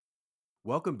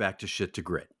Welcome back to Shit to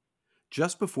Grit.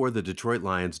 Just before the Detroit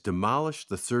Lions demolished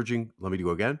the surging, let me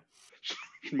go again.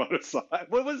 Schmoticide.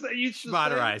 What was that you used to say?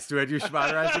 Schmotterized. Do I do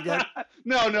schmotterized again?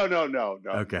 No.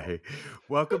 Okay.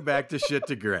 Welcome back to Shit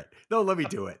to Grit. No, let me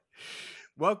do it.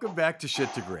 Welcome back to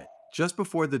Shit to Grit. Just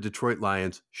before the Detroit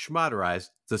Lions schmotterized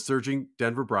the surging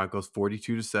Denver Broncos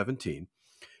 42-17,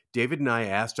 David and I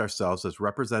asked ourselves, as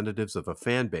representatives of a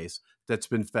fan base that's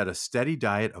been fed a steady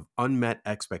diet of unmet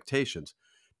expectations,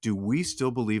 do we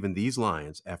still believe in these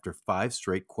Lions after 5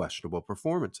 straight questionable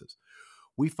performances?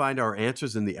 We find our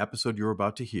answers in the episode you're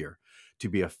about to hear to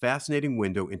be a fascinating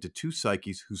window into two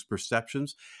psyches whose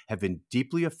perceptions have been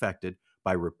deeply affected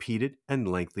by repeated and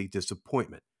lengthy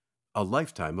disappointment, a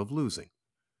lifetime of losing.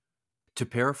 To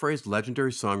paraphrase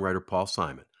legendary songwriter Paul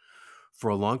Simon,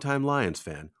 for a longtime Lions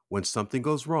fan, when something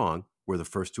goes wrong, we're the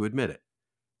first to admit it.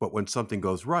 But when something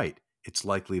goes right, it's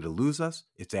likely to lose us,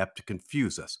 it's apt to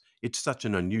confuse us. It's such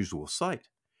an unusual sight.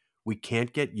 We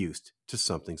can't get used to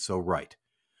something so right.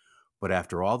 But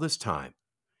after all this time,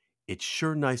 it's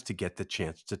sure nice to get the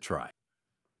chance to try.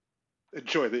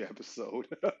 Enjoy the episode.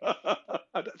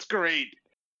 That's great.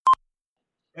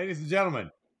 Ladies and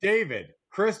gentlemen, David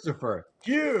Christopher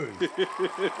Hughes.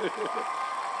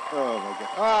 Oh my God.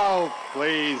 Oh,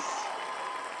 please.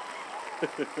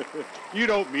 You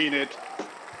don't mean it.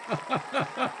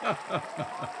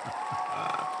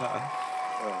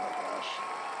 Oh my gosh.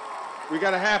 We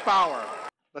got a half hour.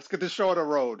 Let's get this show on the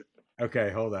road. Okay,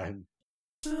 hold on.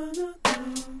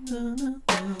 There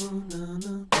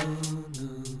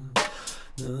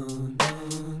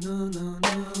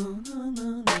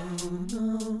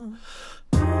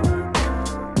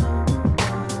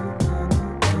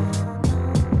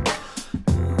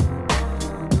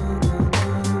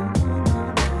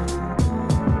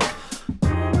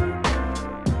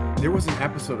was an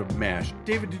episode of MASH.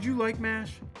 David, did you like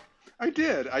MASH? I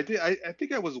did. I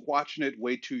think I was watching it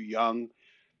way too young.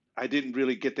 I didn't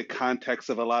really get the context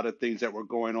of a lot of things that were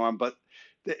going on, but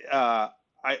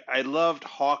I loved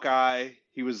Hawkeye.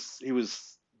 He was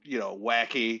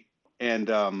wacky, and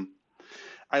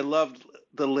I loved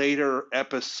the later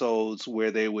episodes where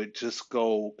they would just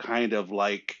go kind of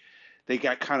like they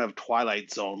got kind of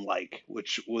Twilight Zone like,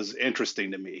 which was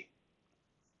interesting to me.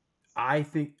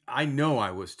 I know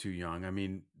I was too young. I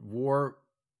mean, war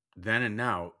then and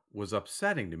now was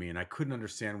upsetting to me, and I couldn't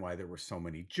understand why there were so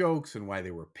many jokes and why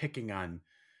they were picking on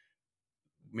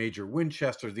Major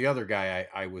Winchester, the other guy.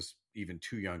 I was even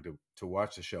too young to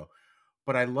watch the show.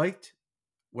 But I liked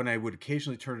when I would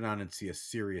occasionally turn it on and see a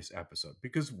serious episode,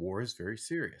 because war is very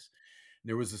serious. And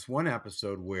there was this one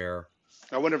episode where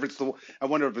I wonder if it's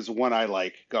the one I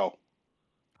like. Go.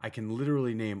 I can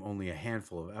literally name only a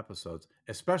handful of episodes,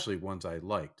 especially ones I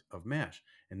liked, of MASH.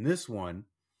 And this one,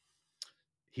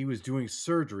 he was doing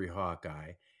surgery,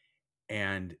 Hawkeye,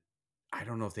 and I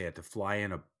don't know if they had to fly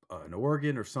in an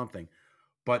organ or something,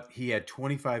 but he had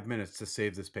 25 minutes to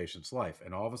save this patient's life.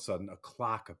 And all of a sudden, a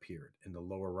clock appeared in the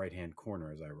lower right-hand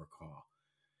corner, as I recall.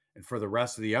 And for the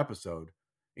rest of the episode,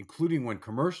 including when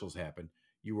commercials happened,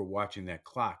 you were watching that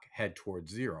clock head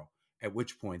towards 0, at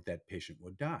which point that patient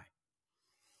would die.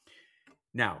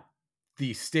 Now,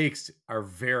 the stakes are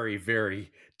very,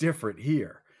 very different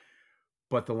here.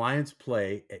 But the Lions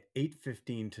play at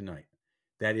 8:15 tonight.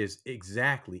 That is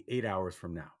exactly 8 hours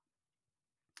from now.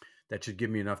 That should give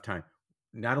me enough time,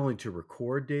 not only to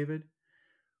record, David,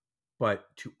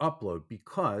 but to upload,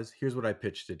 because here's what I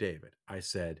pitched to David. I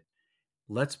said,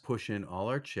 let's push in all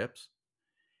our chips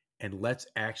and let's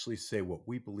actually say what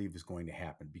we believe is going to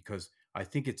happen, because I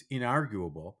think it's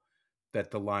inarguable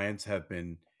that the Lions have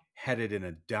been headed in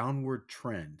a downward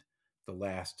trend the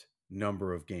last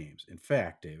number of games. In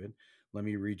fact, David, let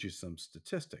me read you some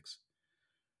statistics.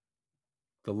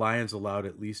 The Lions allowed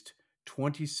at least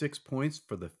 26 points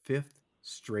for the 5th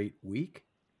straight week.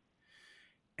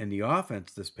 And the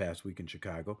offense this past week in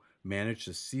Chicago managed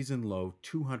a season-low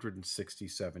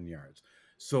 267 yards.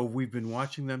 So we've been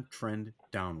watching them trend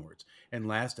downwards. And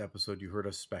last episode, you heard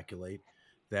us speculate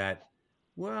that,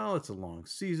 well, it's a long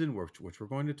season, which we're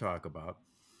going to talk about.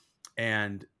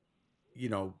 And,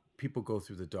 people go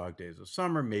through the dog days of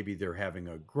summer. Maybe they're having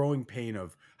a growing pain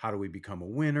of how do we become a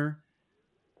winner.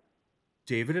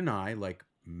 David and I, like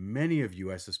many of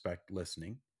you, I suspect,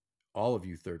 listening, all of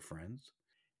you third friends,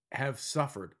 have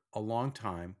suffered a long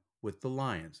time with the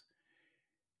Lions.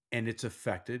 And it's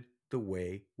affected the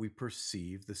way we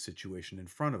perceive the situation in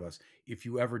front of us. If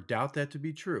you ever doubt that to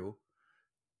be true,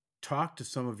 talk to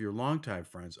some of your longtime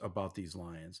friends about these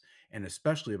Lions, and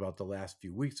especially about the last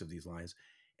few weeks of these Lions,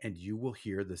 and you will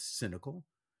hear the cynical,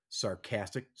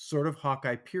 sarcastic, sort of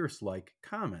Hawkeye Pierce-like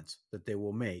comments that they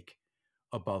will make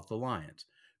about the Lions.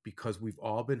 because we've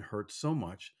all been hurt so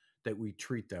much that we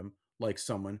treat them like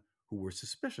someone who we're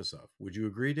suspicious of. Would you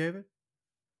agree, David?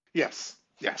 Yes.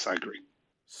 Yes, I agree.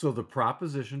 So the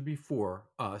proposition before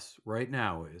us right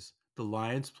now is the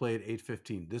Lions play at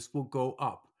 8:15. This will go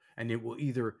up, and it will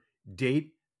either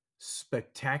date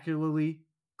spectacularly,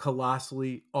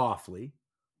 colossally, awfully,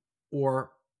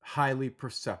 or highly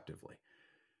perceptively.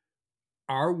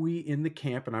 Are we in the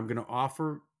camp? And I'm going to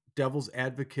offer devil's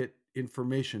advocate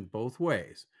information both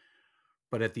ways.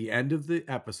 But at the end of the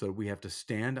episode, we have to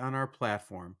stand on our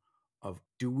platform of,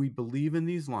 do we believe in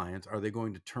these Lions? Are they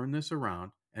going to turn this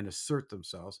around and assert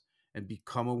themselves and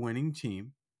become a winning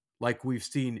team like we've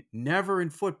seen never in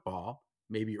football,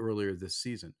 maybe earlier this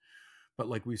season, but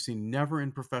like we've seen never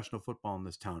in professional football in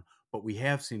this town, but we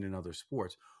have seen in other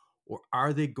sports? Or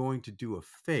are they going to do a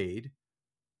fade,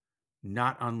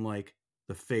 not unlike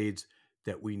the fades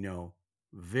that we know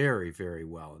very, very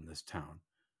well in this town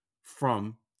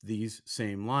from these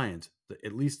same Lions,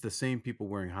 at least the same people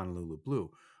wearing Honolulu blue?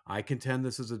 I contend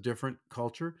this is a different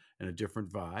culture and a different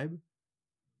vibe,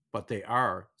 but they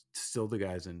are still the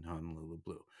guys in Honolulu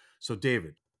blue. So,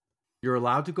 David, you're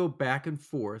allowed to go back and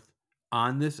forth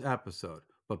on this episode,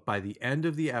 but by the end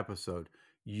of the episode,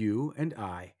 you and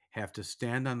I have to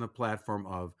stand on the platform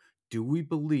of, do we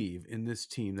believe in this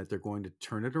team that they're going to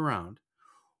turn it around,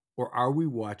 or are we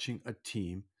watching a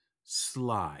team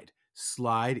slide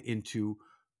into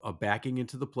a backing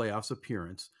into the playoffs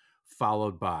appearance,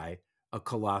 followed by a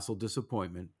colossal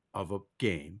disappointment of a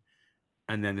game,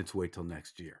 and then it's wait till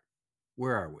next year?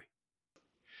 Where are we?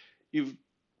 You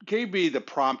gave me the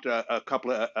prompt a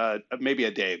couple of maybe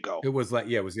a day ago, It was like,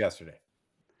 yeah, it was yesterday.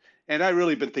 and I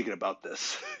really been thinking about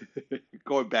this,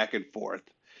 going back and forth,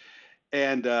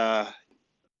 and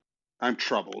I'm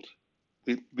troubled.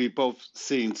 We both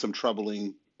seen some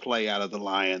troubling play out of the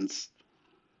Lions.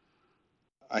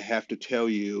 I have to tell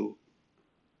you,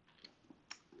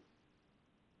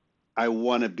 I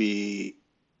want to be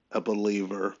a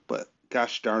believer, but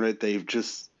gosh darn it, they've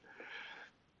just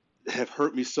have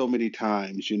hurt me so many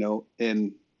times,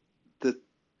 and the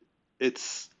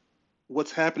it's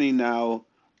what's happening now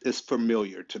is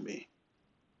familiar to me.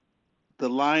 The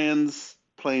Lions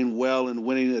playing well and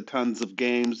winning a tons of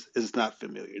games is not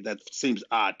familiar. That seems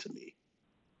odd to me.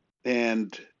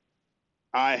 And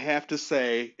I have to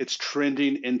say it's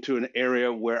trending into an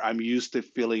area where I'm used to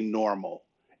feeling normal.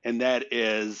 And that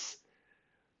is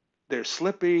they're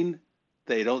slipping.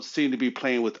 They don't seem to be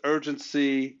playing with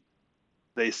urgency.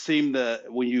 They seem to,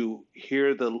 when you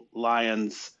hear the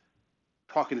Lions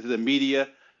talking to the media,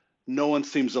 no one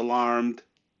seems alarmed.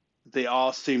 They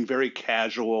all seem very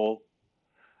casual.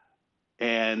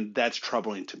 And that's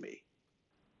troubling to me.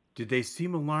 Did they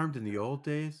seem alarmed in the old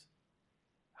days?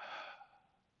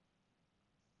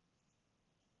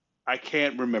 I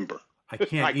can't remember. I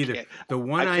can't I either. can't. The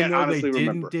one I I can't know they honestly didn't,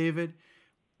 remember. David,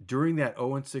 during that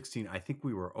 0-16, I think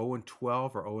we were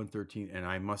 0-12 or 0-13, and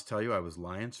I must tell you, I was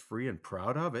Lions free and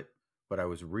proud of it, but I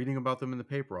was reading about them in the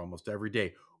paper almost every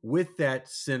day with that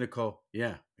cynical,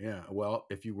 yeah, well,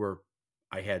 if you were,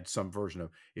 I had some version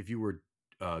of, if you were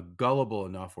gullible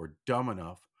enough or dumb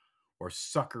enough or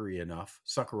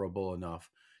suckerable enough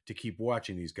to keep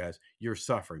watching these guys, you're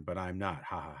suffering, but I'm not,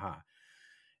 ha ha ha.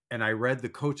 And I read the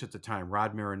coach at the time,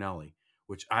 Rod Marinelli,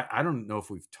 which I don't know if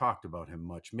we've talked about him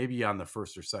much, maybe on the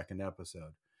first or second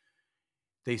episode.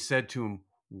 They said to him,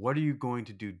 what are you going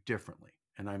to do differently?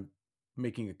 And I'm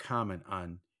making a comment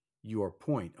on your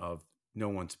point of no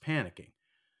one's panicking.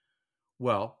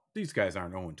 Well, these guys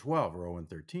aren't 0-12 or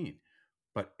 0-13.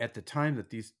 But at the time that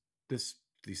these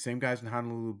same guys in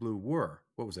Honolulu Blue were,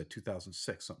 what was that,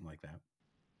 2006, something like that.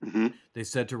 Mm-hmm. They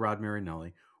said to Rod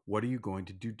Marinelli, what are you going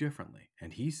to do differently?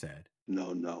 And he said,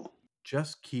 No.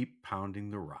 Just keep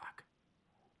pounding the rock.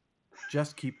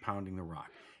 Just keep pounding the rock.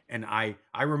 And I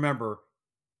remember,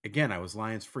 again, I was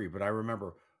Lions free, but I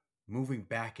remember moving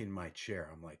back in my chair.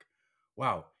 I'm like,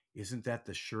 wow, isn't that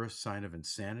the surest sign of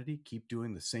insanity? Keep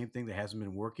doing the same thing that hasn't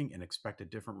been working and expect a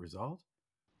different result?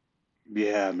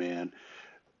 Yeah, man.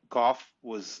 Goff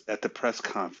was at the press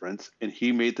conference and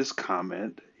he made this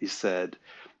comment. He said,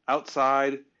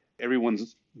 outside,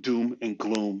 everyone's doom and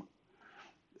gloom.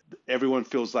 Everyone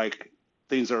feels like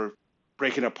things are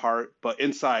breaking apart, but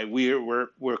inside we're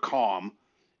calm,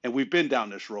 and we've been down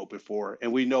this road before,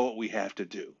 and we know what we have to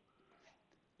do.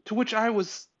 To which I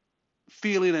was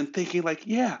feeling and thinking, like,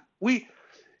 yeah,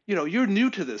 you're new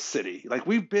to this city. Like,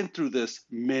 we've been through this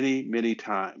many, many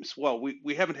times. Well,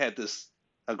 we haven't had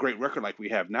a great record like we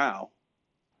have now,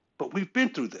 but we've been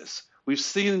through this. We've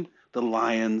seen the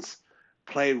Lions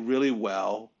play really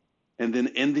well, and then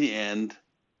in the end,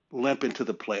 limp into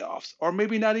the playoffs, or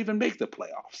maybe not even make the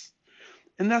playoffs.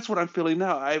 And that's what I'm feeling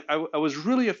now. I was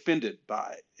really offended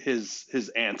by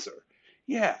his answer.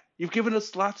 Yeah, you've given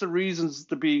us lots of reasons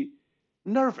to be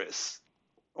nervous,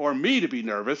 or me to be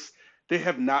nervous. They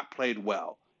have not played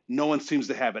well. No one seems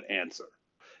to have an answer.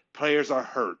 Players are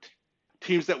hurt.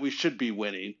 Teams that we should be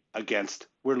winning against,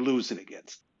 we're losing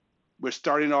against. We're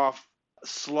starting off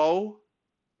slow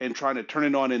and trying to turn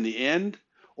it on in the end,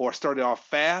 or starting off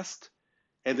fast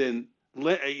and then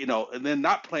and then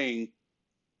not playing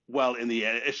well in the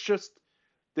end. It's just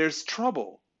there's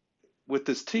trouble with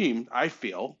this team, I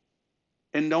feel,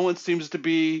 and no one seems to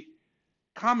be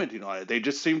commenting on it. They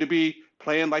just seem to be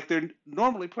playing like they're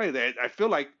normally playing. I feel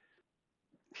like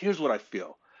here's what I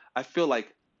feel. I feel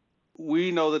like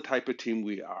we know the type of team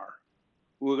we are.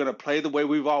 We're going to play the way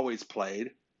we've always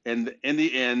played, and in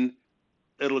the end,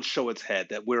 it'll show its head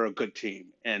that we're a good team.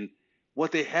 And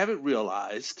what they haven't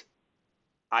realized,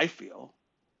 I feel,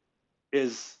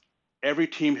 is every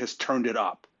team has turned it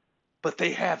up, but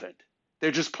they haven't.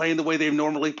 They're just playing the way they've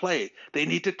normally played. They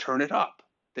need to turn it up.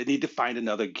 They need to find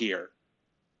another gear.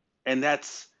 And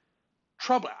that's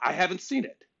trouble. I haven't seen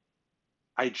it.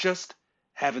 I just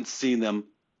haven't seen them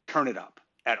turn it up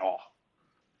at all.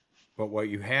 But what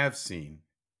you have seen,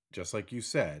 just like you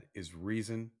said, is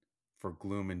reason for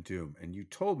gloom and doom. And you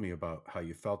told me about how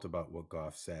you felt about what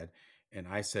Goff said. And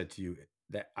I said to you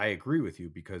that I agree with you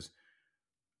because,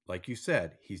 like you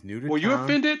said, he's new to Were you town.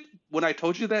 offended when I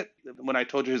told you that? When I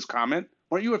told you his comment?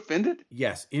 Weren't you offended?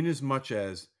 Yes, in as much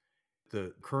as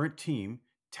the current team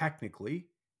technically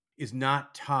is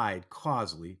not tied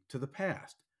causally to the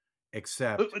past,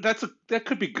 except That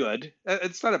could be good.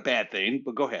 It's not a bad thing,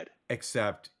 but go ahead.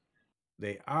 except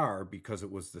they are because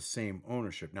it was the same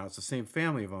ownership. Now it's the same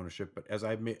family of ownership, but as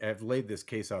I've laid this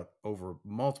case out over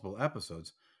multiple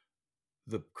episodes,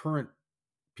 the current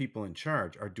people in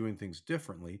charge are doing things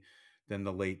differently than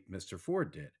the late Mr.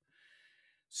 Ford did.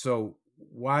 So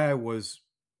why I was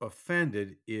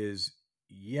offended is,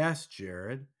 yes,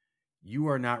 Jared, you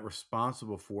are not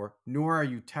responsible for, nor are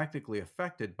you technically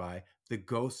affected by the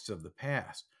ghosts of the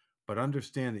past. But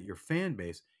understand that your fan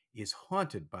base is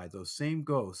haunted by those same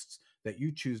ghosts that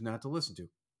you choose not to listen to.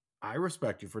 I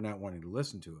respect you for not wanting to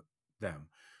listen to them,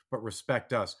 but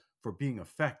respect us for being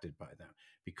affected by them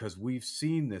because we've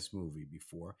seen this movie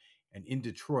before. And in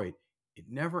Detroit, it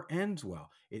never ends well.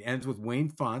 It ends with Wayne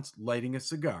Fonts lighting a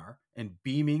cigar and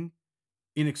beaming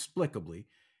inexplicably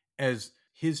as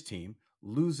his team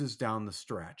loses down the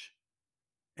stretch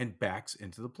and backs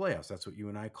into the playoffs. That's what you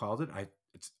and I called it.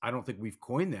 I don't think we've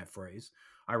coined that phrase.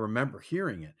 I remember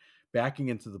hearing it. Backing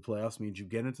into the playoffs means you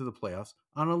get into the playoffs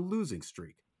on a losing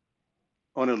streak.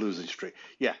 On a losing streak.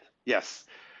 Yeah, yes.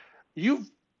 You've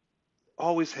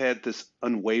always had this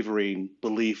unwavering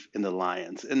belief in the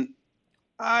Lions. And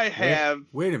I have.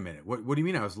 Wait a minute. What do you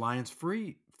mean? I was Lions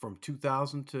free from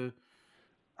 2000 to.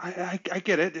 I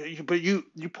get it, but you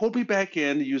pulled me back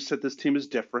in. You said this team is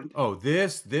different. Oh,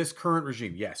 this current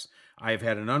regime. Yes, I have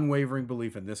had an unwavering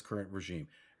belief in this current regime,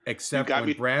 except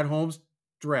when Brad Holmes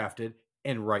drafted,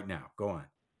 and right now. Go on.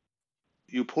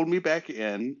 You pulled me back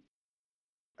in.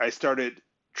 I started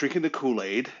drinking the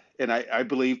Kool-Aid, and I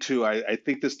believe too. I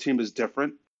think this team is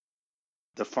different.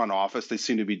 The front office, they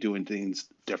seem to be doing things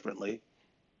differently.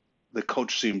 The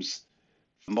coach seems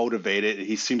motivated.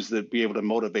 He seems to be able to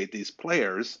motivate these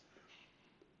players,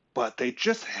 but they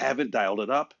just haven't dialed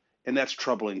it up, and that's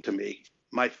troubling to me.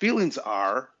 My feelings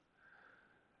are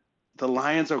the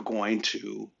Lions are going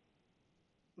to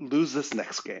lose this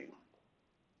next game.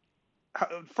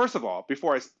 First of all,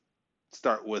 before I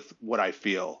start with what I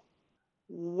feel,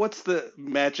 what's the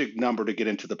magic number to get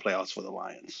into the playoffs for the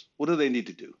Lions? What do they need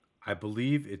to do? I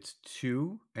believe it's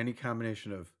any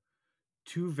combination of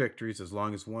 2 victories, as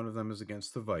long as one of them is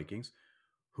against the Vikings,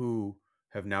 who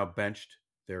have now benched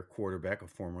their quarterback, a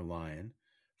former Lion,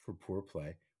 for poor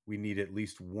play. We need at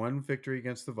least 1 victory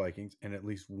against the Vikings and at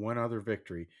least 1 other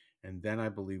victory, and then I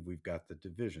believe we've got the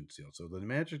division sealed. So the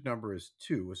magic number is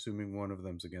 2, assuming one of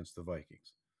them's against the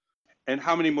Vikings. And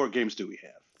how many more games do we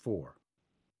have? 4.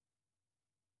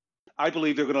 I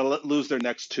believe they're going to lose their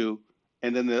next 2,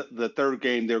 and then the third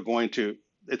game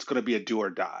it's going to be a do or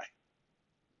die.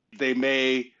 They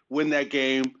may win that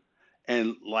game,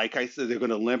 and like I said, they're going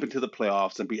to limp into the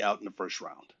playoffs and be out in the first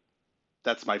round.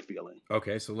 That's my feeling.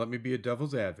 Okay, so let me be a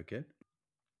devil's advocate.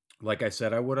 Like I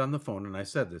said I would on the phone, and I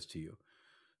said this to you.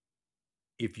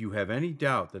 If you have any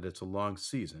doubt that it's a long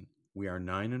season, we are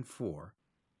 9-4.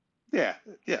 Yeah,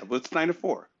 well, it's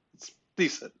 9-4. It's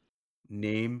decent.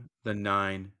 Name the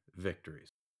 9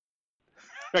 victories.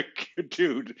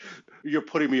 Dude, you're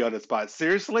putting me on the spot.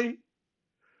 Seriously?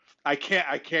 I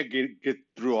can't get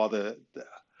through all the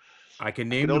I can I can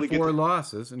name the only get. 4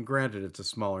 losses, and granted, it's a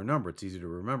smaller number. It's easy to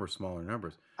remember smaller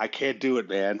numbers. I can't do it,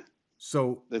 man.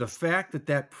 So the That's fact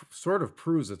that sort of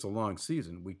proves it's a long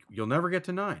season, you'll never get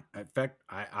to 9. In fact,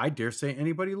 I dare say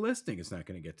anybody listening is not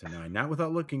going to get to 9, not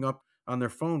without looking up on their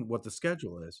phone what the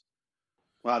schedule is.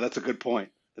 wow. That's a good point.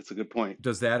 That's a good point.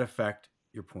 Does that affect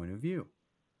your point of view?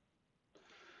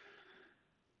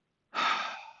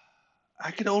 I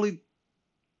can only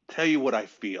tell you what I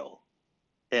feel,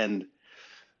 and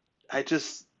I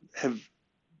just have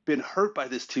been hurt by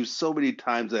this team so many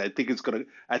times that I think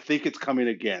it's coming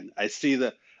again. I see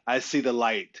the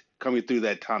light coming through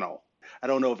that tunnel. I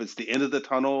don't know if it's the end of the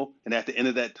tunnel, and at the end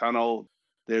of that tunnel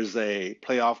there's a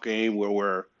playoff game where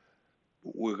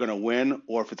we're going to win,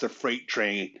 or if it's a freight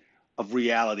train of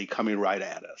reality coming right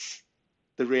at us.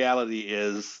 The reality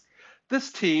is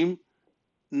this team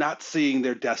not seeing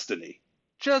their destiny,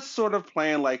 just sort of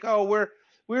playing like, oh,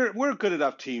 we're a good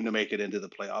enough team to make it into the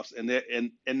playoffs,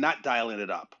 and not dialing it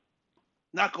up,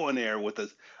 not going there with us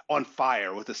on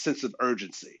fire with a sense of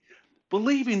urgency,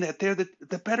 believing that they're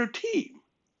the better team.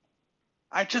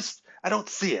 I don't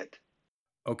see it.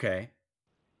 Okay.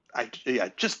 I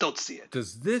just don't see it.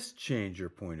 Does this change your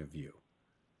point of view?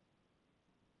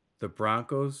 The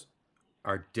Broncos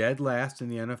are dead last in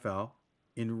the NFL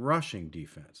in rushing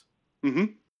defense. Mm-hmm.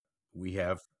 We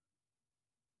have,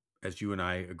 as you and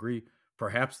I agree,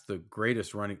 perhaps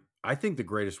I think the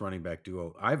greatest running back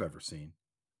duo I've ever seen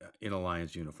in a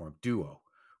Lions uniform. Duo.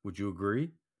 Would you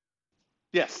agree?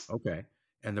 Yes. Okay.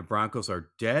 And the Broncos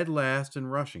are dead last in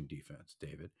rushing defense,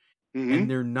 David. Mm-hmm. And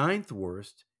they're 9th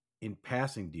worst in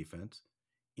passing defense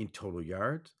in total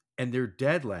yards. And they're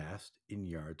dead last in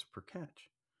yards per catch.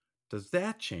 Does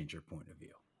that change your point of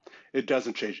view? It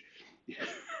doesn't change.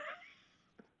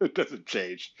 It doesn't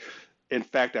change. In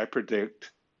fact, I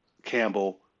predict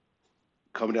Campbell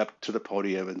coming up to the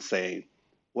podium and saying,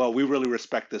 "Well, we really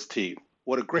respect this team.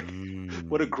 What a great,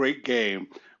 what a great game!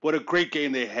 What a great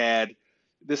game they had.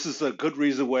 This is a good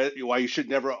reason why you should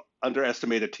never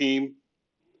underestimate a team.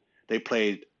 They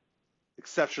played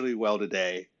exceptionally well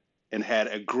today and had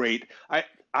a great.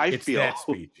 It's feel that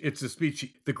speech. It's the speech,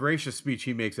 the gracious speech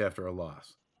he makes after a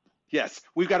loss. yes,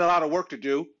 we've got a lot of work to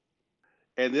do,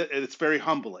 and it's very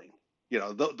humbling. You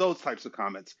know, those types of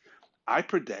comments. I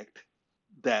predict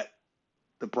that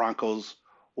the Broncos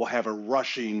will have a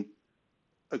rushing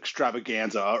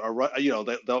extravaganza,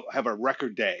 they'll have a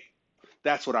record day.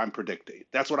 That's what I'm predicting.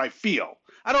 That's what I feel.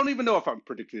 I don't even know if I'm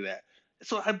predicting that.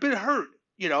 So I've been hurt.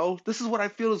 You know, this is what I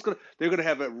feel is they're going to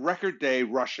have a record day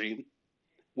rushing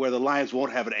where the Lions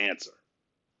won't have an answer.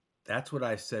 That's what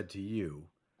I said to you.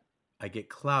 I get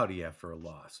cloudy after a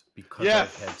loss because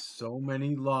Yes. I've had so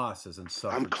many losses and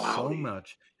suffered so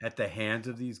much at the hands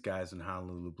of these guys in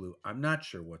Honolulu Blue. I'm not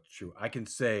sure what's true. I can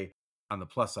say on the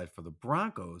plus side for the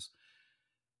Broncos,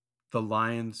 the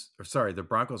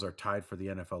Broncos are tied for the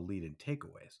NFL lead in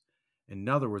takeaways. In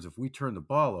other words, if we turn the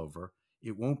ball over,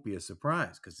 it won't be a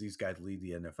surprise because these guys lead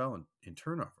the NFL in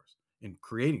turnovers, in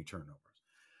creating turnovers.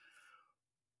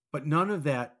 But none of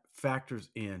that factors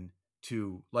in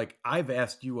to, like, I've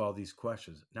asked you all these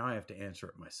questions. Now I have to answer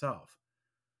it myself.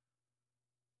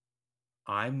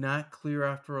 I'm not clear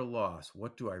after a loss.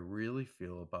 What do I really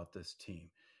feel about this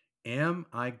team? Am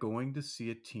I going to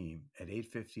see a team at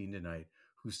 8:15 tonight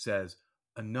who says,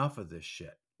 enough of this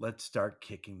shit, let's start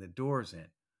kicking the doors in?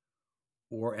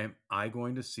 Or am I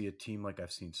going to see a team like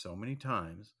I've seen so many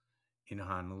times in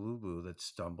Honolulu that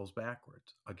stumbles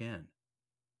backwards again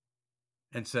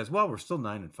and says, well, we're still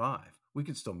 9-5. We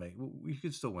could still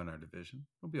win our division.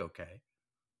 We'll be okay.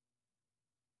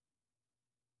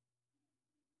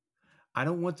 I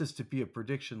don't want this to be a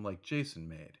prediction like Jason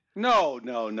made. No.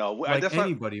 Like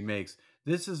anybody makes.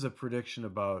 This is a prediction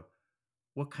about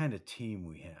what kind of team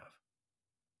we have.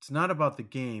 It's not about the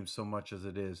game so much as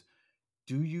it is,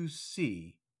 do you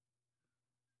see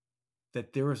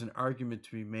that there is an argument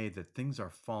to be made that things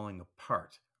are falling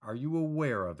apart? Are you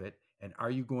aware of it? And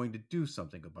are you going to do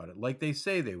something about it? Like they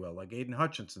say they will, like Aiden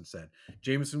Hutchinson said.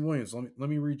 Jameson Williams, let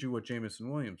me read you what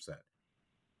Jameson Williams said.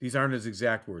 These aren't his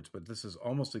exact words, but this is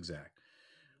almost exact.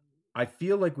 I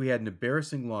feel like we had an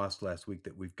embarrassing loss last week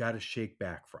that we've got to shake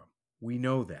back from. We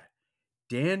know that.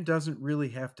 Dan doesn't really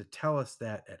have to tell us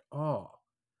that at all.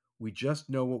 We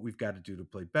just know what we've got to do to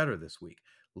play better this week.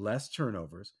 Less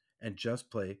turnovers and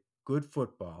just play good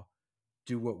football.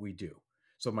 Do what we do.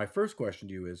 So my first question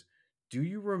to you is, do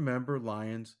you remember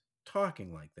Lions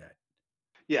talking like that?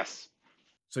 Yes.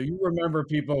 So you remember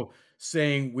people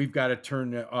saying we've got to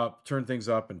turn things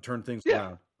up and turn things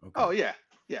around. Okay. Oh yeah.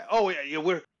 Oh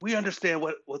yeah. We understand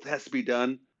what has to be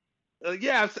done.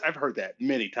 I've heard that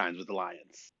many times with the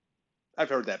Lions. I've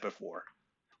heard that before.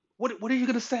 What are you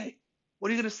going to say? What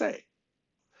are you going to say?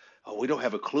 Oh, we don't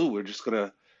have a clue. We're just going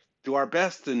to do our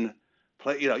best and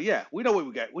play. Yeah, we know what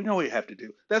we got. We know what we have to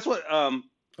do. That's what. At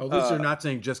least they're Uh, not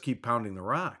saying just keep pounding the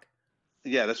rock.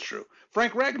 yeah, that's true.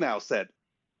 Frank Ragnow said,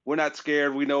 "We're not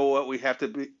scared. We know what we have to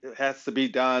be has to be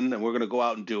done, and we're going to go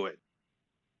out and do it."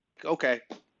 Okay,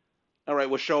 all right.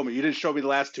 Well, show me. You didn't show me the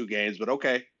last 2 games, but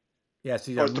okay, Yeah,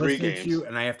 see, or I'm three listening to games. you,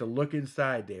 and I have to look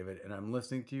inside, David, and I'm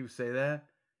listening to you say that,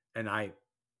 and I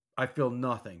feel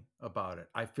nothing about it.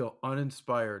 I feel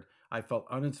uninspired. I felt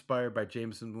uninspired by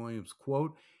Jameson Williams'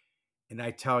 quote, and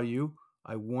I tell you,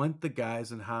 I want the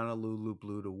guys in Honolulu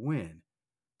Blue to win.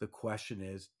 The question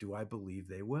is, do I believe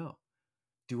they will?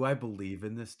 Do I believe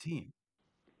in this team?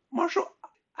 Marshall,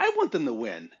 I want them to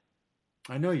win.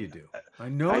 I know you do. I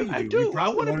know I, you I do. We do. I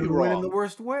probably want to want be them to win in the wrong.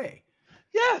 worst way.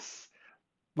 Yes,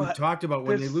 We've but talked about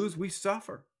when they there's lose, we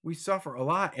suffer. We suffer a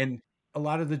lot, and a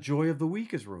lot of the joy of the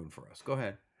week is ruined for us. Go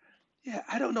ahead. yeah.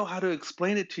 I don't know how to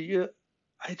explain it to you.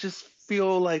 I just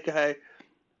feel like I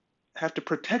have to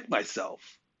protect myself.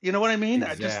 You know what I mean?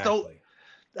 I just don't. Exactly.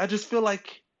 I just feel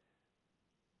like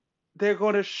they're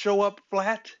going to show up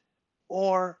flat,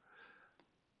 or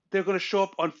they're going to show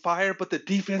up on fire, but the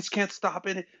defense can't stop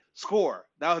it. Score.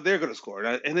 Now they're going to score,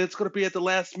 and it's going to be at the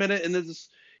last minute, and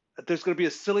there's going to be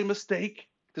a silly mistake.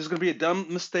 There's going to be a dumb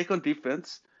mistake on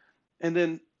defense, and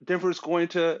then Denver's going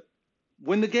to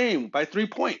win the game by 3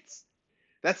 points.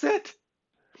 That's it.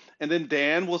 And then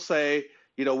Dan will say,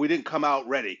 we didn't come out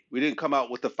ready. We didn't come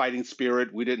out with the fighting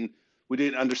spirit. We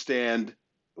didn't understand,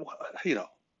 you know.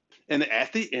 And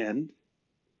at the end,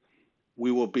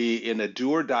 we will be in a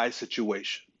do or die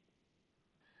situation.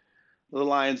 The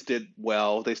Lions did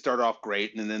well. They started off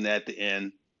great, and then at the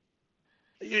end,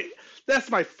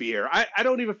 that's my fear. I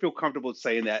don't even feel comfortable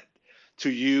saying that to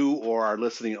you or our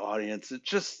listening audience. It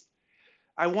just,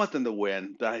 I want them to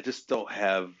win, but I just don't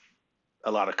have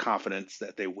a lot of confidence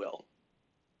that they will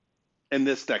in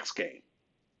this next game.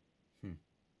 Hmm.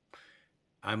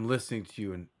 I'm listening to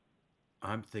you, and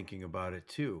I'm thinking about it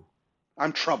too.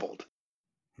 I'm troubled.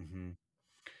 Mm-hmm.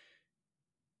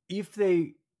 If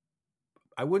they,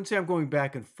 I wouldn't say I'm going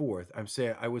back and forth.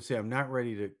 I would say I'm not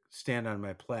ready to stand on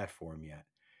my platform yet.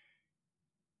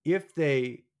 If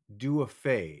they do a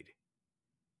fade,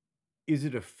 is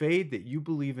it a fade that you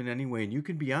believe in any way? And you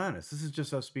can be honest. This is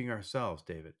just us being ourselves,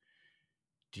 David.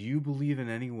 Do you believe in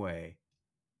any way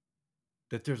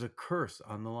that there's a curse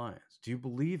on the Lions? Do you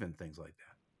believe in things like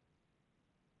that?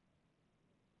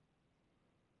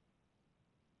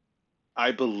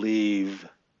 I believe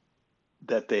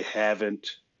that they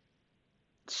haven't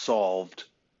solved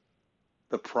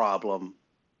the problem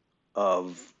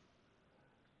of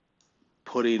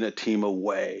putting a team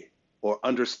away or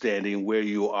understanding where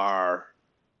you are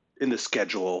in the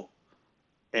schedule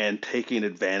and taking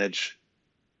advantage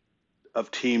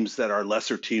of teams that are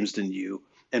lesser teams than you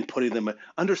and putting them,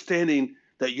 understanding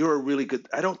that you're a really good.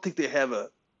 I don't think they have a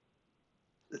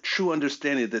true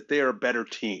understanding that they are a better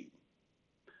team.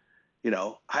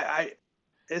 I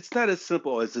it's not as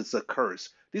simple as it's a curse.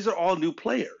 These are all new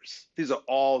players. These are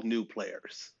all new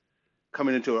players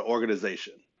coming into an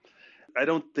organization. I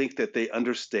don't think that they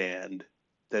understand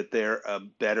that they're a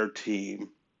better team,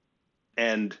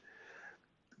 and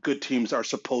good teams are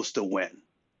supposed to win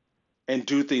and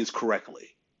do things correctly.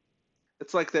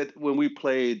 It's like that when we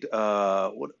played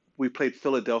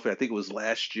Philadelphia. I think it was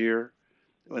last year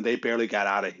when they barely got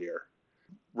out of here.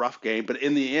 Rough game, but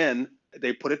in the end,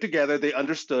 they put it together. They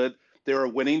understood they're a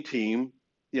winning team.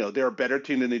 They're a better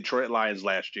team than the Detroit Lions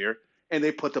last year, and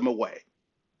they put them away,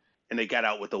 and they got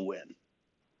out with a win.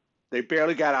 They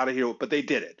barely got out of here, but they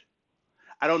did it.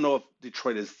 I don't know if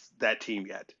Detroit is that team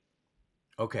yet.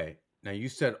 Okay. Now you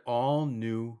said all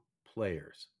new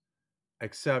players,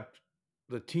 except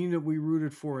the team that we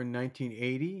rooted for in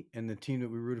 1980 and the team that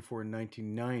we rooted for in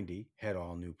 1990 had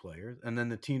all new players. And then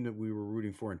the team that we were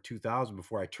rooting for in 2000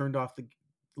 before I turned off the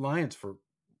Lions for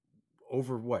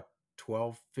over what,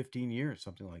 12, 15 years,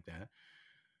 something like that.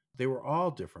 They were all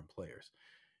different players.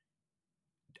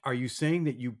 Are you saying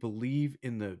that you believe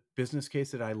in the business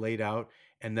case that I laid out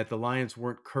and that the Lions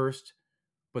weren't cursed,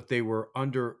 but they were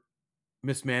under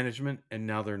mismanagement and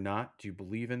now they're not? Do you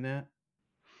believe in that?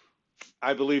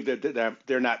 I believe that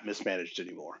they're not mismanaged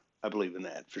anymore. I believe in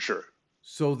that for sure.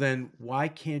 So then why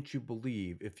can't you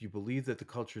believe, if you believe that the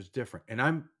culture is different? And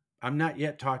I'm not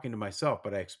yet talking to myself,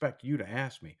 but I expect you to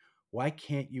ask me, why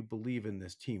can't you believe in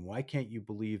this team? Why can't you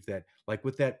believe that, like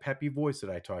with that peppy voice that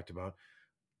I talked about,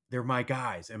 they're my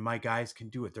guys and my guys can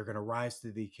do it. They're going to rise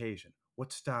to the occasion.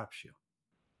 What stops you?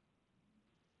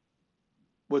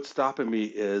 What's stopping me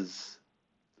is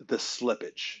the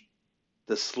slippage.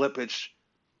 The slippage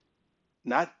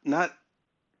not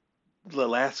the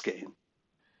last game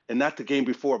and not the game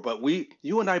before, but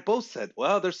you and I both said,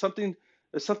 well, there's something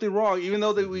wrong. Even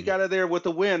though that we Mhm. got out there with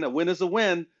a win is a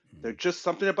win. Mhm. There's just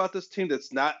something about this team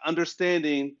that's not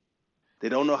understanding. They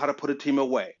don't know how to put a team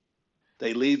away.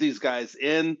 They leave these guys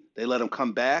in. They let them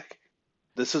come back.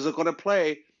 This isn't going to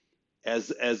play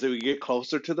as we get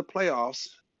closer to the playoffs,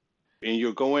 and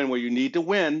you're going where you need to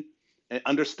win and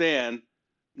understand,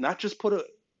 not just put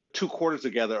 2 quarters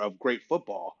together of great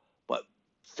football, but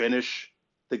finish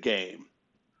the game.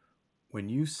 When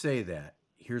you say that,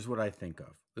 here's what I think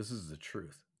of. This is the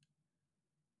truth.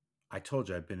 I told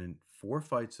you I've been in 4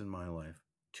 fights in my life.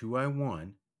 2 I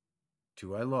won,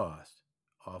 2 I lost.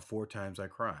 All 4 times I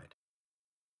cried.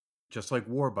 Just like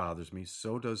war bothers me,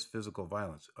 so does physical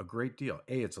violence a great deal.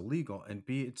 A, it's illegal, and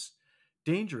B, it's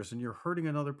dangerous and you're hurting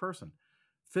another person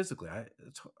physically.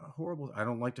 It's horrible. I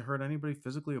don't like to hurt anybody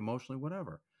physically, emotionally,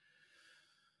 whatever.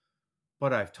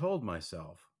 But I've told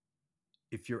myself,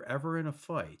 if you're ever in a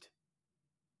fight,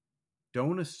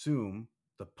 don't assume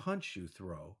the punch you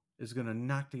throw is going to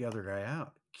knock the other guy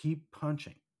out. Keep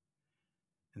punching.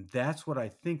 And that's what I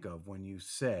think of when you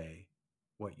say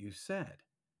what you said.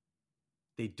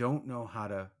 They don't know how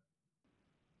to.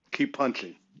 Keep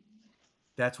punching.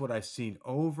 That's what I've seen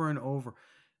over and over.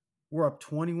 We're up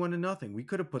 21-0. We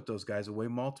could have put those guys away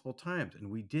multiple times,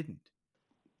 and we didn't.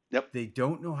 Yep. They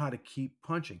don't know how to keep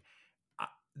punching.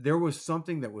 There was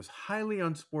something that was highly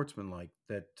unsportsmanlike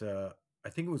that I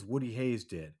think it was Woody Hayes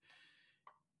did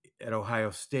at Ohio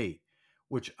State,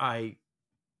 which I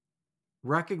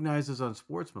recognize as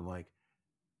unsportsmanlike,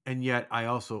 and yet I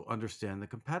also understand the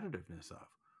competitiveness of,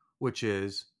 which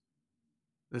is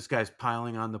this guy's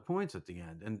piling on the points at the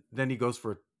end, and then he goes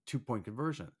for a 2-point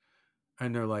conversion.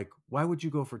 And they're like, why would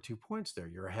you go for 2 points there?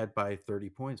 You're ahead by 30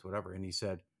 points, whatever. And he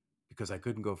said, because I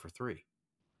couldn't go for 3.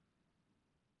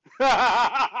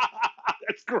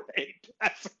 That's great.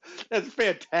 That's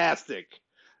fantastic.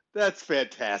 That's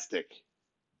fantastic.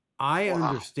 I Wow.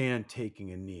 understand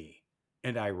taking a knee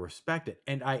and I respect it.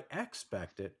 And I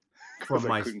expect it Because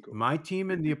from I couldn't go. my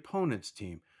team and the opponent's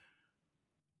team.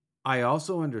 I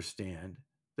also understand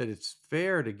that it's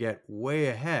fair to get way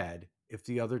ahead if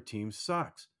the other team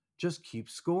sucks. Just keep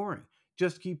scoring.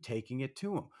 Just keep taking it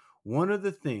to them. One of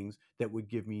the things that would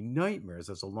give me nightmares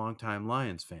as a longtime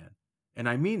Lions fan, and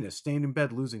I mean this, staying in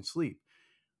bed, losing sleep,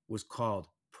 was called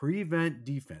prevent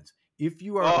defense. If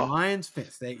you are a Oh, Lions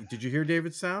fan, did you hear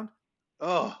David's sound?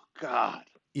 oh God.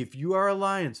 If you are a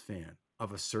Lions fan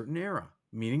of a certain era,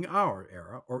 meaning our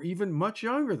era, or even much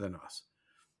younger than us,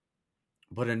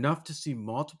 but enough to see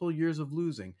multiple years of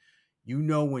losing, you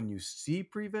know when you see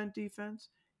prevent defense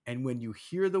and when you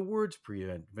hear the words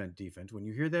prevent defense, when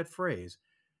you hear that phrase,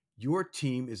 your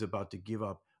team is about to give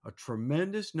up a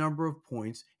tremendous number of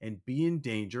points and be in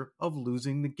danger of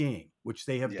losing the game, which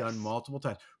they have done Yes. multiple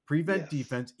times. Prevent Yes.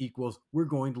 defense equals we're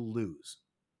going to lose.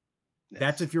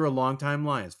 That's Yes. if you're a longtime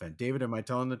Lions fan. David, am I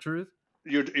telling the truth?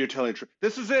 You're telling the truth.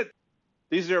 This is it.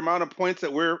 These are the amount of points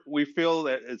that we feel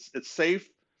that it's safe.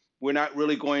 We're not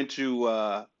really going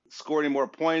to score any more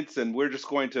points, and we're just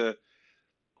going to.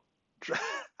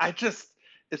 I just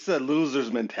it's a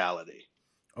loser's mentality.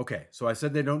 Okay, so I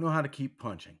said they don't know how to keep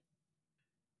punching.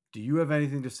 Do you have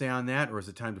anything to say on that, or is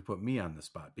it time to put me on the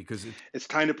spot? Because It's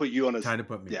time to put you on a. time to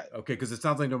put me. Yeah. Okay, because it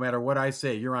sounds like no matter what I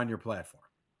say, you're on your platform.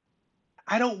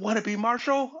 I don't want to be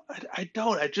Marshall. I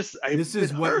don't. This I've been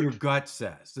is what your hurt. gut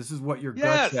says. This is what your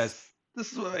gut says. Yes.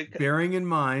 This is what I. Bearing in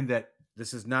mind that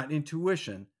this is not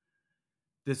intuition,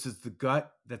 this is the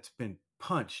gut that's been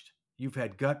punched. You've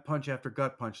had gut punch after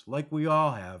gut punch, like we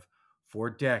all have for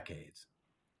decades.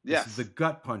 This is the Yes.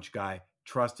 gut punch guy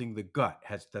trusting the gut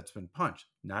that's been punched,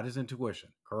 not his intuition.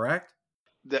 Correct?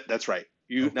 That's right.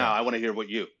 You now. Okay. I want to hear what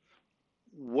you.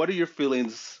 What are your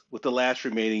feelings with the last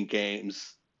remaining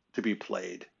games to be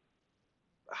played?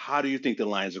 How do you think the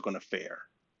Lions are going to fare?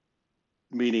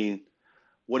 Meaning,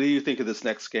 what do you think of this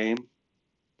next game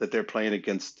that they're playing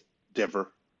against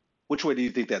Denver? Which way do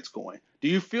you think that's going? Do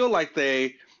you feel like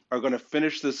they are going to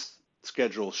finish this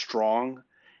schedule strong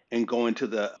and go into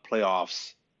the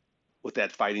playoffs with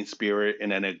that fighting spirit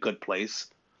and in a good place?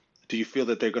 Do you feel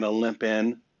that they're going to limp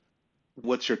in?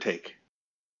 What's your take?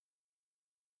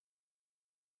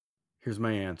 Here's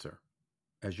my answer.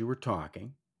 As you were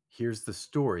talking, here's the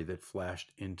story that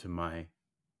flashed into my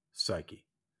psyche.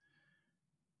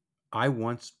 I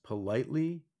once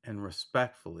politely and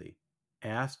respectfully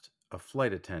asked a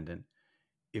flight attendant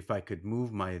if I could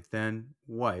move my then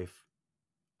wife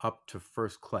up to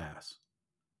first class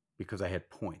because I had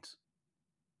points.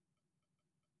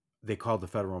 They called the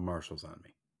federal marshals on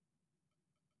me.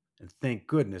 And thank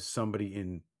goodness somebody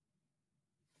in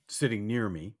sitting near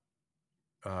me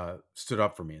stood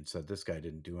up for me and said, "This guy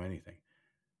didn't do anything."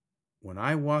 When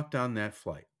I walked on that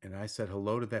flight and I said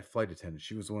hello to that flight attendant,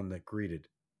 she was the one that greeted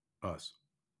us.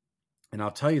 And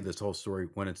I'll tell you this whole story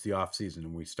when it's the off season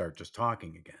and we start just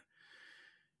talking again.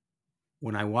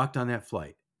 When I walked on that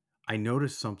flight, I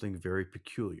noticed something very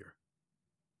peculiar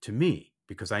to me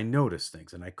because I notice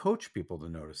things and I coach people to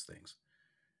notice things.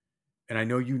 And I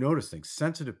know you notice things.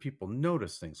 Sensitive people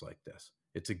notice things like this.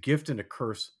 It's a gift and a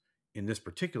curse in this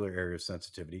particular area of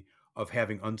sensitivity of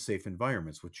having unsafe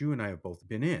environments, which you and I have both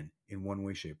been in one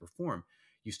way, shape, or form.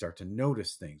 You start to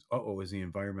notice things. Uh-oh, is the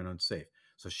environment unsafe?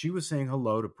 So she was saying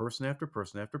hello to person after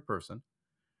person after person,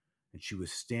 and she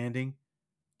was standing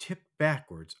tipped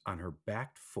backwards on her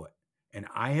back foot. And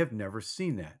I have never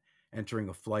seen that entering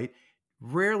a flight.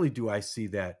 Rarely do I see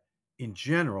that in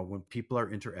general when people are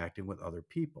interacting with other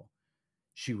people.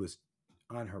 She was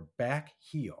on her back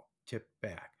heel, tipped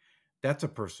back. That's a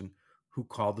person who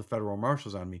called the federal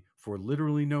marshals on me for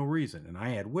literally no reason, and I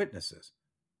had witnesses.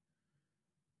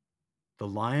 The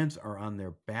Lions are on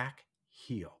their back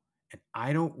heel, and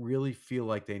I don't really feel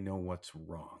like they know what's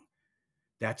wrong.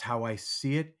 That's how I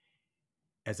see it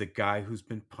as a guy who's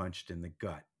been punched in the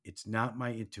gut. It's not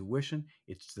my intuition.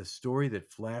 It's the story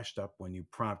that flashed up when you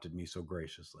prompted me so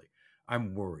graciously.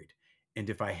 I'm worried. And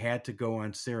if I had to go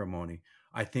on ceremony,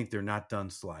 I think they're not done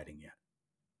sliding yet.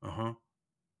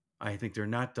 I think they're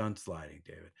not done sliding,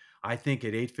 David. I think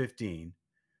at 8:15,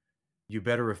 you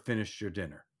better have finished your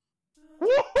dinner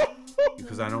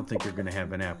because I don't think you're going to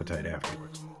have an appetite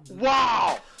afterwards.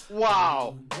 Wow!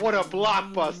 Wow! What a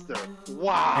blockbuster!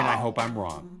 Wow! And I hope I'm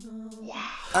wrong.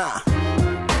 Wow!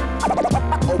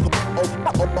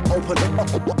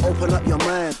 Open up your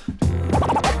mind.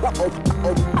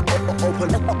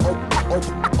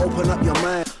 Open up your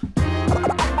mind.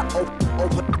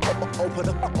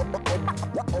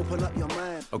 Open up your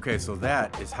mind. Okay, so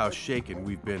that is how shaken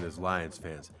we've been as Lions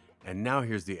fans. And now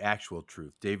here's the actual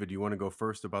truth. David, do you want to go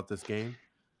first about this game?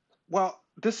 Well,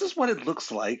 this is what it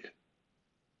looks like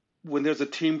when there's a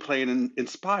team playing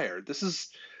inspired.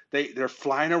 They're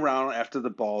flying around after the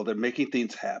ball. They're making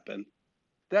things happen.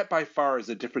 That by far is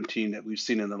a different team that we've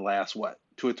seen in the last,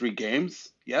 2 or 3 games?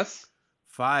 Yes?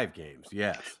 5 games,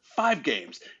 yes. 5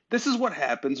 games. This is what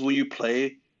happens when you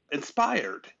play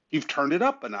inspired. You've turned it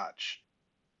up a notch.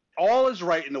 All is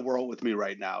right in the world with me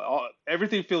right now.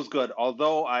 Everything feels good,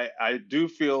 although I do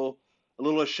feel a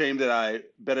little ashamed that I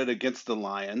betted against the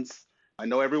Lions. I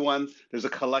know there's a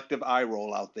collective eye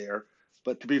roll out there.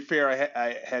 But to be fair,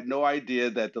 I had no idea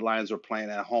that the Lions were playing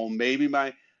at home. Maybe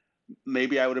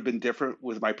I would have been different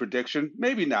with my prediction.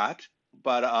 Maybe not.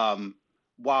 But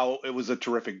wow, it was a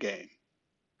terrific game.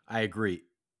 I agree.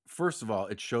 First of all,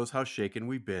 it shows how shaken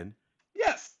we've been.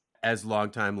 Yes. As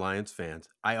longtime Lions fans.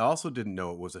 I also didn't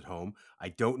know it was at home. I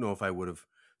don't know if I would have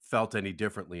felt any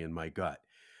differently in my gut.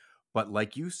 But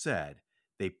like you said,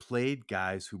 they played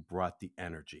guys who brought the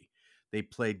energy. They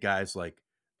played guys like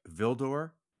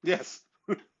Vildor. Yes.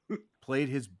 Played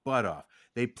his butt off.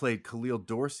 They played Khalil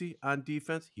Dorsey on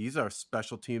defense. He's our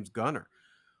special teams gunner,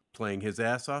 playing his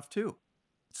ass off too.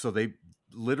 So they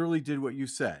literally did what you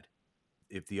said.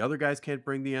 If the other guys can't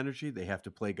bring the energy, they have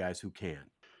to play guys who can.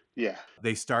 Yeah.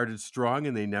 They started strong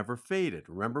and they never faded.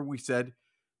 Remember we said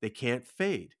they can't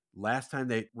fade. Last time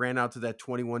they ran out to that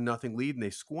 21-0 lead and they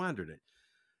squandered it.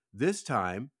 This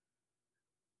time,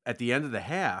 at the end of the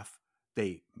half,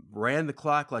 they ran the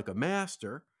clock like a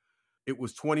master. It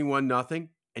was 21-0,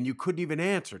 and you couldn't even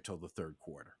answer till the third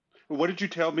quarter. What did you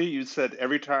tell me? You said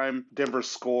every time Denver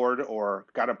scored or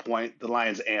got a point, the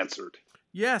Lions answered.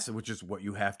 Yes, which is what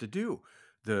you have to do.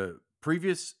 The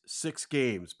previous 6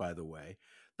 games, by the way,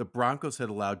 the Broncos had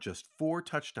allowed just 4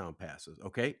 touchdown passes,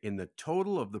 okay? In the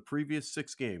total of the previous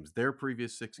 6 games, their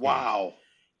previous 6 games. Wow.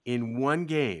 In one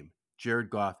game, Jared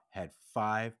Goff had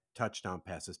 5 touchdown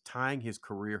passes, tying his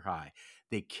career high.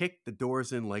 They kicked the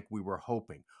doors in like we were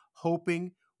hoping,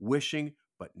 wishing,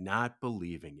 but not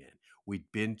believing in.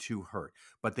 We'd been too hurt,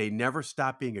 but they never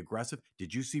stopped being aggressive.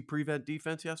 Did you see prevent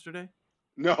defense yesterday?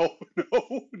 No,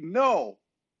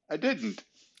 I didn't.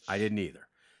 I didn't either.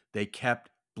 They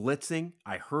kept blitzing.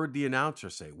 I heard the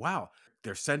announcer say, wow,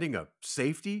 they're sending a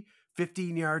safety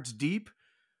 15 yards deep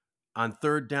on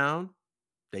third down.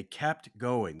 They kept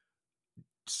going.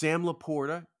 Sam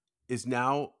Laporta is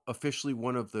now officially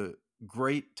one of the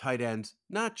great tight ends,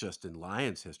 not just in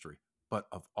Lions history, but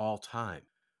of all time.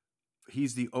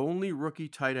 He's the only rookie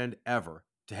tight end ever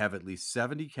to have at least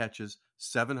 70 catches,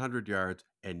 700 yards,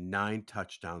 and 9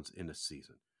 touchdowns in a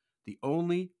season. The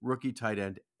only rookie tight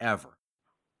end ever.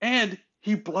 And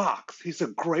he blocks. He's a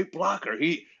great blocker.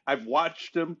 I've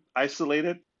watched him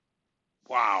isolated.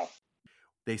 Wow.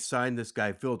 they signed this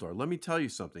guy Vildor. Let me tell you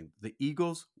something. The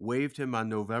Eagles waived him on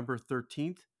November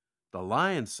 13th. The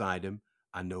Lions signed him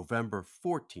on November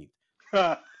 14th.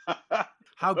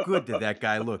 How good did that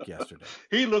guy look yesterday?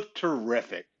 He looked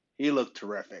terrific.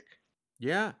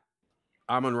 Yeah.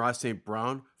 Amon-Ra St.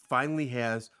 Brown finally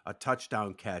has a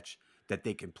touchdown catch that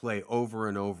they can play over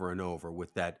and over and over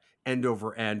with that end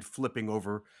over end flipping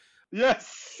over.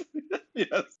 Yes.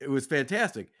 Yes. It was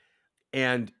fantastic.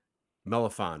 And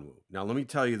Melifonwu. Now, let me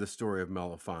tell you the story of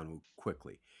Melifonwu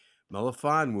quickly.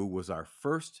 Melifonwu was our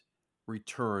first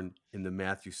return in the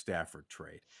Matthew Stafford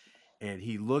trade, and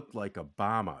he looked like a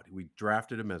bomb out. We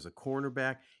drafted him as a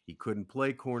cornerback. He couldn't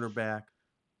play cornerback.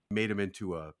 Made him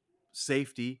into a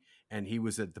safety, and he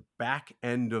was at the back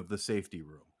end of the safety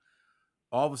room.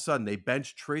 All of a sudden, they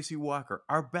benched Tracy Walker,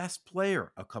 our best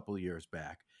player, a couple of years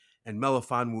back, and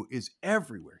Melifonwu is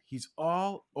everywhere. He's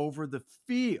all over the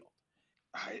field.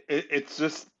 It's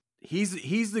just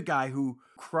he's the guy who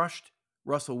crushed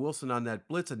Russell Wilson on that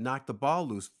blitz and knocked the ball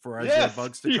loose for Isaiah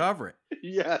Buggs to cover it.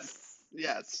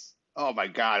 Yes. Oh my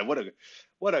God!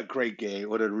 What a great game!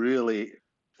 What a really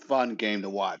fun game to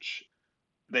watch.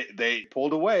 They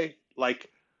pulled away like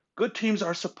good teams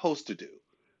are supposed to do.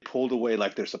 Pulled away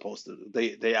like they're supposed to.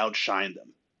 They outshined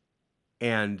them.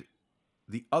 And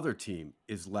the other team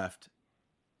is left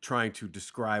trying to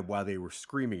describe why they were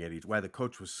screaming at why the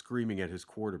coach was screaming at his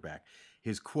quarterback.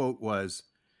 His quote was,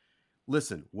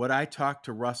 "Listen, what I talked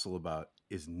to Russell about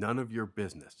is none of your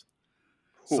business.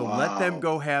 So let them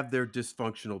go have their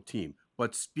dysfunctional team."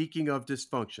 But speaking of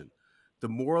dysfunction, the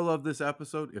moral of this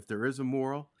episode, if there is a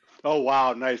moral. Oh,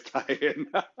 wow. Nice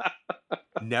tie-in.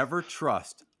 Never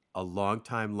trust a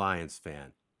longtime Lions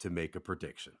fan to make a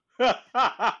prediction.